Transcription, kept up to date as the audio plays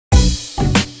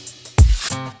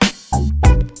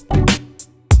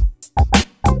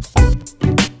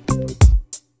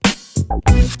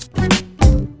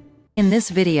In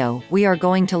this video, we are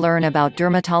going to learn about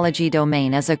dermatology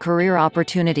domain as a career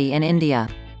opportunity in India.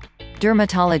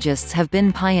 Dermatologists have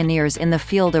been pioneers in the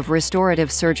field of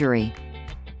restorative surgery.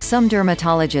 Some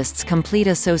dermatologists complete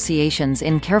associations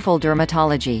in careful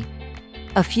dermatology.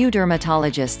 A few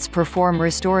dermatologists perform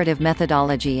restorative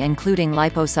methodology including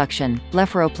liposuction,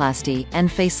 blepharoplasty, and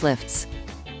facelifts.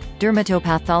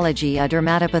 Dermatopathology. A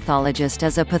dermatopathologist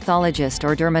is a pathologist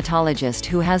or dermatologist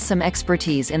who has some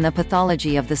expertise in the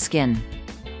pathology of the skin.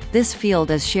 This field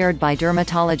is shared by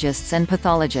dermatologists and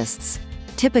pathologists.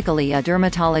 Typically, a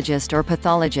dermatologist or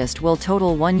pathologist will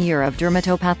total 1 year of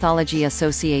dermatopathology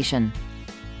association.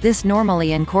 This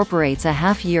normally incorporates a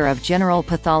half year of general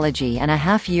pathology and a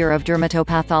half year of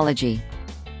dermatopathology.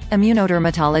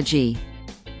 Immunodermatology.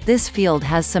 This field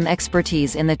has some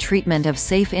expertise in the treatment of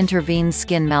safe intervened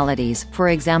skin maladies, for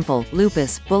example,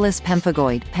 lupus, bullous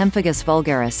pemphigoid, pemphigus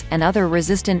vulgaris, and other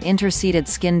resistant interseeded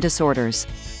skin disorders.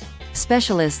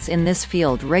 Specialists in this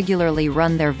field regularly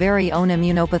run their very own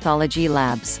immunopathology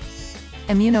labs.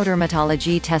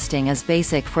 Immunodermatology testing is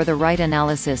basic for the right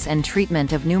analysis and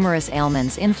treatment of numerous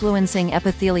ailments influencing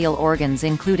epithelial organs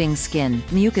including skin,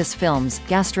 mucous films,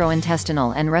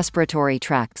 gastrointestinal and respiratory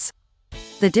tracts.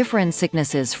 The different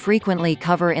sicknesses frequently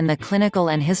cover in the clinical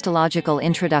and histological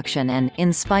introduction and,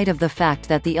 in spite of the fact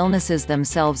that the illnesses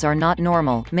themselves are not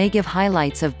normal, may give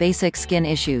highlights of basic skin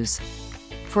issues.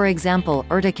 For example,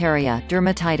 urticaria,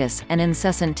 dermatitis, and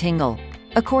incessant tingle.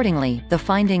 Accordingly, the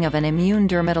finding of an immune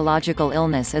dermatological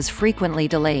illness is frequently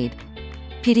delayed.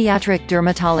 Pediatric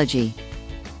Dermatology.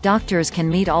 Doctors can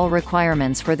meet all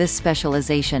requirements for this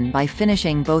specialization by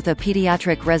finishing both a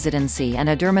pediatric residency and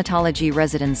a dermatology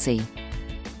residency.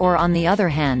 Or on the other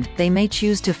hand, they may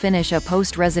choose to finish a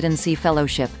post-residency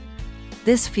fellowship.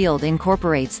 This field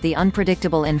incorporates the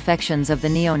unpredictable infections of the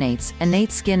neonates,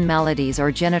 innate skin maladies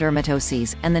or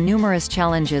genodermatoses, and the numerous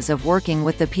challenges of working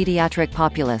with the pediatric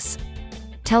populace.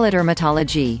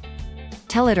 Teledermatology.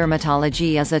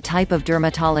 Teledermatology is a type of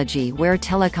dermatology where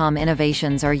telecom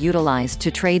innovations are utilized to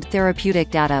trade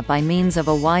therapeutic data by means of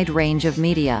a wide range of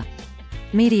media.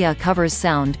 Media covers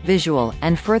sound, visual,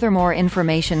 and furthermore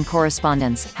information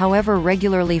correspondence, however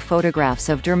regularly photographs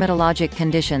of dermatologic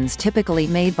conditions typically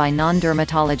made by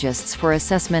non-dermatologists for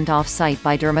assessment off-site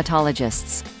by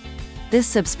dermatologists.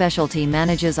 This subspecialty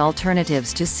manages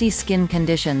alternatives to see skin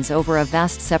conditions over a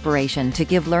vast separation to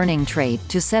give learning trade,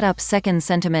 to set up second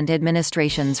sentiment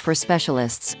administrations for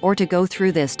specialists, or to go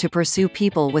through this to pursue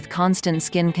people with constant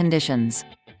skin conditions.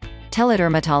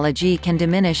 Teledermatology can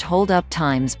diminish hold-up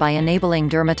times by enabling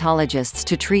dermatologists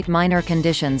to treat minor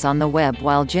conditions on the web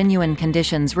while genuine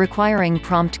conditions requiring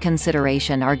prompt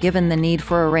consideration are given the need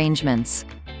for arrangements.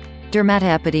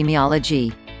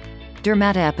 Dermatoepidemiology.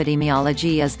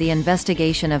 Dermatoepidemiology is the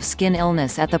investigation of skin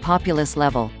illness at the populace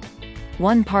level.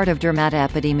 One part of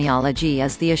dermatoepidemiology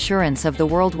is the assurance of the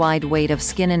worldwide weight of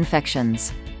skin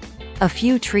infections. A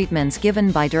few treatments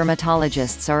given by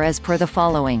dermatologists are as per the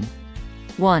following.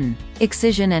 1.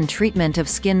 Excision and treatment of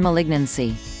skin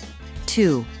malignancy.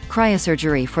 2.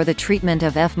 Cryosurgery for the treatment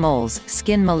of F-moles,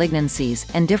 skin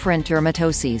malignancies, and different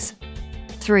dermatoses.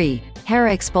 3. Hair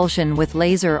expulsion with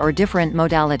laser or different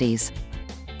modalities.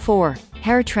 4.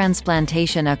 Hair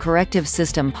transplantation, a corrective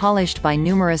system polished by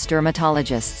numerous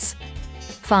dermatologists.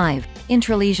 5.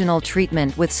 Intralesional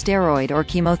treatment with steroid or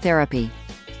chemotherapy.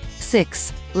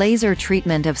 6. Laser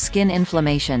treatment of skin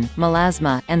inflammation,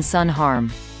 melasma, and sun harm.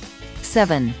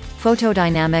 7.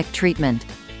 Photodynamic treatment.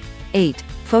 8.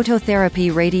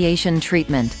 Phototherapy radiation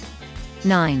treatment.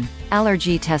 9.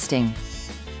 Allergy testing.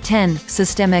 10.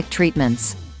 Systemic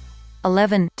treatments.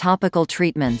 11. Topical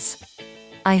treatments.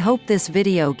 I hope this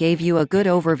video gave you a good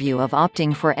overview of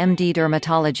opting for MD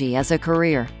Dermatology as a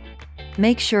career.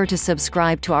 Make sure to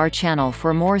subscribe to our channel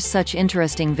for more such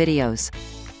interesting videos.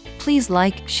 Please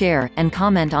like, share, and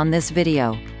comment on this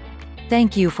video.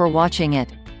 Thank you for watching it.